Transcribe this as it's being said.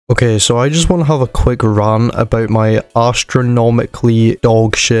Okay, so I just want to have a quick rant about my astronomically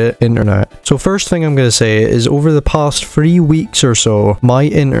dog shit internet. So first thing I'm going to say is over the past 3 weeks or so, my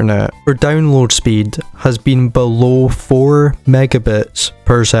internet for download speed has been below 4 megabits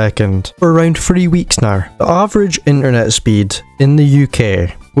per second for around 3 weeks now. The average internet speed in the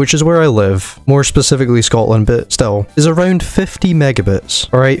UK, which is where I live, more specifically Scotland, but still, is around 50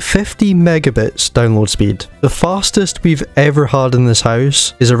 megabits. Alright, 50 megabits download speed. The fastest we've ever had in this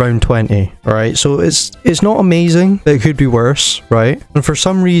house is around 20. Alright, so it's not amazing, but it could be worse, right? And for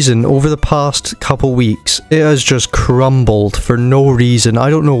some reason, over the past couple weeks, it has just crumbled for no reason. I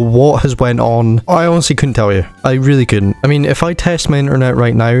don't know what has went on. I honestly couldn't tell you. I really couldn't. I mean, if I test my internet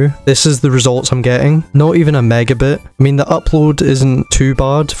right now, this is the results I'm getting. Not even a megabit. I mean, the upload isn't too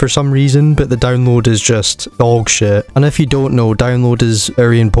bad for some reason, but the download is just dog shit. And if you don't know, download is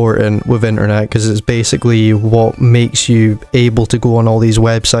very important with internet because it's basically what makes you able to go on all these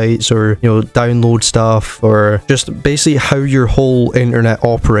websites or, you know, download stuff, or just basically how your whole internet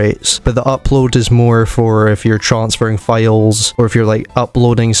operates. But the upload is more for if you're transferring files or if you're like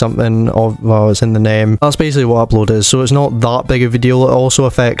uploading something of, well, it's in the name. That's basically what upload is. So it's not that big of a deal. It also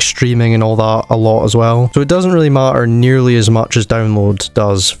affects streaming and all that a lot as well. So it doesn't really matter nearly as much as download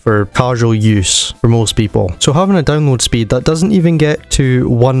does for casual use for most people. So having a download speed that doesn't even get to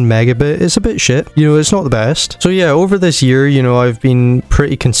 1 megabit is a bit shit. You know, it's not the best. So yeah, over this year, you know, I've been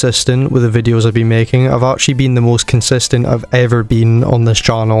pretty consistent with the videos I've been making. I've actually been the most consistent I've ever been on this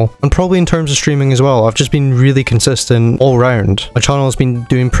channel. And probably in terms of streaming as well, I've just been really consistent all round. My channel has been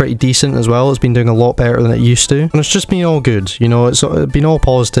doing pretty decent as well. It's been doing a lot better than it used to. And it's just been all good, you know, it's been all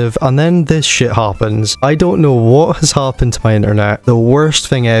positive. And then this shit happens. I don't know what has happened to my internet. The worst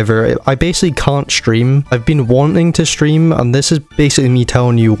thing ever. I basically can't stream. I've been wanting to stream, and this is basically me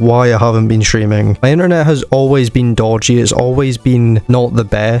telling you why I haven't been streaming. My internet has always been dodgy. It's always been not the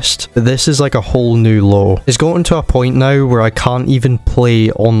best, but this is like a whole new low. It's gotten to a point now where I can't even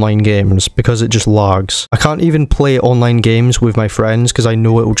play online games because it just lags. I can't even play online games with my friends because I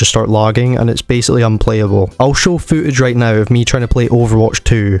know it will just start lagging, and it's basically unplayable. I'll show footage right now of me trying to play Overwatch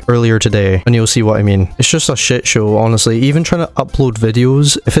 2 earlier today, and you'll see what I mean. It's just a shit show, honestly. Even trying to upload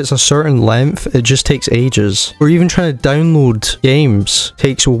videos, if it's a certain length, it just takes ages. Or even trying to download games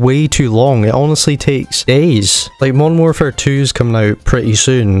takes way too long. It honestly takes days. Like Modern Warfare 2 is coming out pretty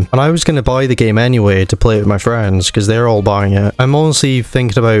soon, and I was going to buy the game anyway to play it with my friends because they're all buying it. I'm honestly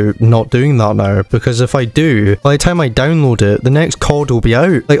thinking about not doing that now, because if I do, by the time I download it, the next COD will be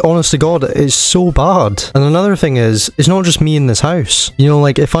out. Like, honest to God, it is so bad. And another thing is, it's not just me in this house. You know,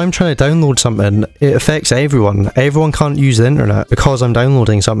 like if I'm trying to download something, it affects everyone. Everyone can't use the internet because I'm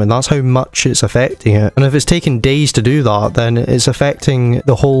downloading something. That's how much it's affecting it. And if it's taking days to do that, then it's affecting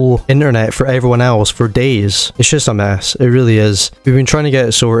the whole internet for everyone else for days. It's just a mess. It really is. We've been trying to get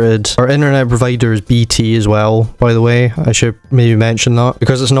it sorted. Our internet provider is BT as well, by the way. I should maybe mention that,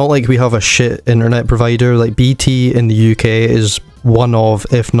 because it's not like we have a shit internet provider. Like BT in the UK is one of,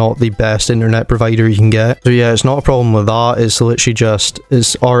 if not the best internet provider you can get. So yeah, it's not a problem with that. It's literally just,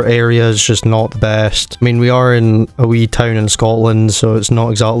 our area is just not the best. I mean, we are in a wee town in Scotland, so it's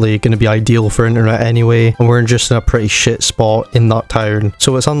not exactly going to be ideal for internet anyway, and we're just in a pretty shit spot in that town.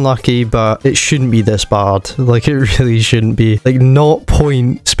 So it's unlucky, but it shouldn't be this bad. Like, it really shouldn't be. Like,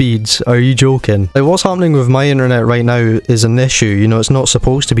 0 speeds. Are you joking? Like, what's happening with my internet right now is an issue. You know, it's not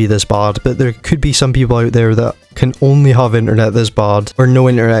supposed to be this bad, but there could be some people out there that can only have internet this bad, or no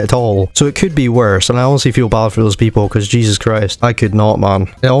internet at all. So it could be worse, and I honestly feel bad for those people, because Jesus Christ, I could not,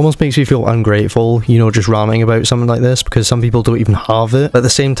 man. It almost makes me feel ungrateful, you know, just ranting about something like this, because some people don't even have it. But at the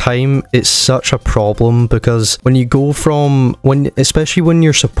same time, it's such a problem, because when you go from, especially when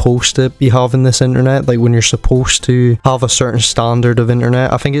you're supposed to be having this internet, like when you're supposed to have a certain standard of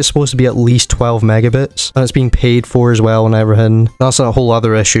internet, I think it's supposed to be at least 12 megabits, and it's being paid for as well and everything. That's a whole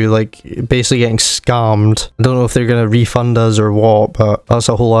other issue, like basically getting scammed. I don't know if they're going to refund us or what, but that's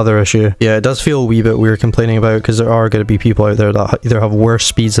a whole other issue. Yeah, it does feel a wee bit weird complaining about, because there are going to be people out there that either have worse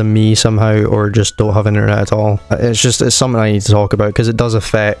speeds than me somehow, or just don't have internet at all. It's something I need to talk about, because it does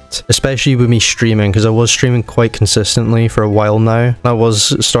affect, especially with me streaming, because I was streaming quite consistently for a while now. I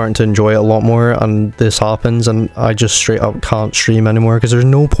was starting to enjoy it a lot more, and this happens, and I just straight up can't stream anymore, because there's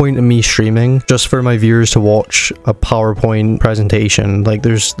no point in me streaming just for my viewers to watch a PowerPoint presentation. Like,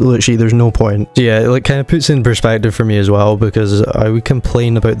 there's no point. So yeah, it like kind of puts in perspective for me as well, because I would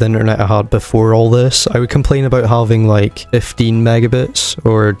complain about the internet I had before all this. I would complain about having like 15 megabits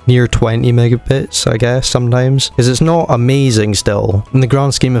or near 20 megabits, I guess, sometimes, because it's not amazing still. In the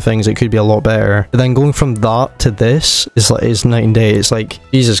grand scheme of things, it could be a lot better. But then going from that to this is like, it's night and day. It's like,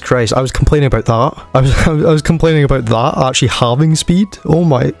 Jesus Christ, I was complaining about that. I was complaining about that actually having speed. Oh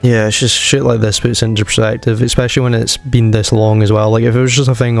my. Yeah, it's just shit like this puts into perspective, especially when it's been this long as well. Like if it was just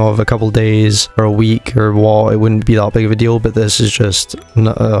a thing of a couple days or a week or what, it wouldn't be that big of a deal, but this is just,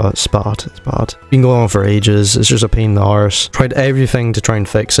 it's bad. It's bad. Been going on for ages. It's just a pain in the arse. Tried everything to try and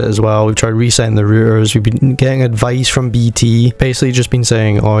fix it as well. We've tried resetting the routers. We've been getting advice from BT. Basically just been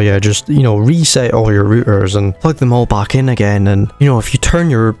saying, oh yeah, just, you know, reset all your routers and plug them all back in again. And, you know, if you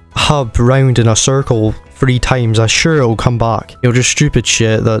turn your hub round in a circle 3 times, I'm sure it'll come back. You know, just stupid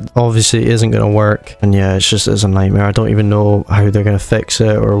shit that obviously isn't going to work. And yeah, it's a nightmare. I don't even know how they're going to fix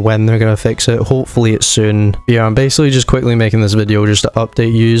it or when they're going to fix it. Hopefully it's soon. But yeah, I'm basically just quickly making this video just to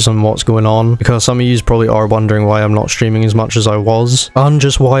update yous on what's going on, because some of yous probably are wondering why I'm not streaming as much as I was, and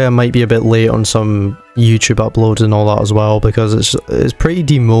just why I might be a bit late on some YouTube uploads and all that as well, because it's pretty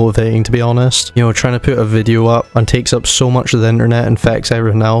demotivating, to be honest. You know, trying to put a video up and takes up so much of the internet and affects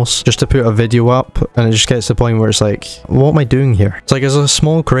everything else just to put a video up, and it just gets to the point where it's like, what am I doing here? It's like, as a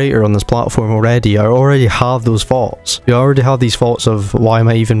small creator on this platform already, I already have those thoughts. I already have these thoughts of why am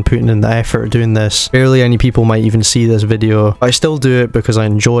I even putting in the effort of doing this? Barely any people might even see this video. I still do it because I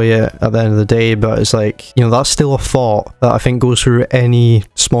enjoy it at the end of the day, but it's like, you know, that's still a thought that I think goes through any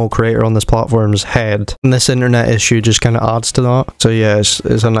small creator on this platform's head. And this internet issue just kind of adds to that. So yeah, it's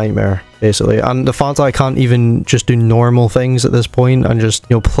a nightmare, basically. And the fact that I can't even just do normal things at this point and just,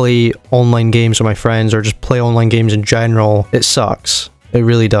 you know, play online games with my friends or just play online games in general, it sucks. It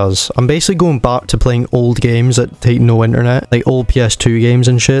really does. I'm basically going back to playing old games that take no internet, like old PS2 games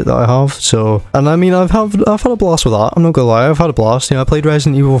and shit that I have. So, and I mean, I've had a blast with that. I'm not gonna lie, I've had a blast. You know, I played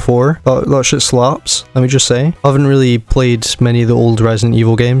Resident Evil 4. That shit slaps. Let me just say, I haven't really played many of the old Resident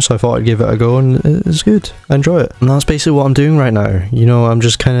Evil games, so I thought I'd give it a go, and it's good. I enjoy it, and that's basically what I'm doing right now. You know, I'm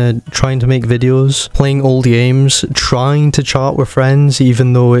just kind of trying to make videos, playing old games, trying to chat with friends,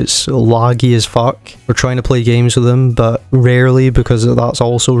 even though it's laggy as fuck. We're trying to play games with them, but rarely, because that's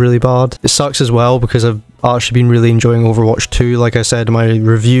also really bad. It sucks as well because I've actually been really enjoying Overwatch 2, like I said in my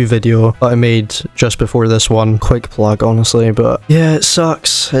review video that I made just before this one. Quick plug, honestly, but yeah, it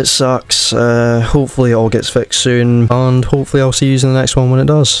sucks. It sucks. Hopefully it all gets fixed soon, and hopefully I'll see you in the next one when it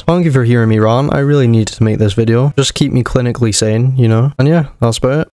does. Thank you for hearing me rant. I really needed to make this video. Just keep me clinically sane, you know? And yeah, that's about it.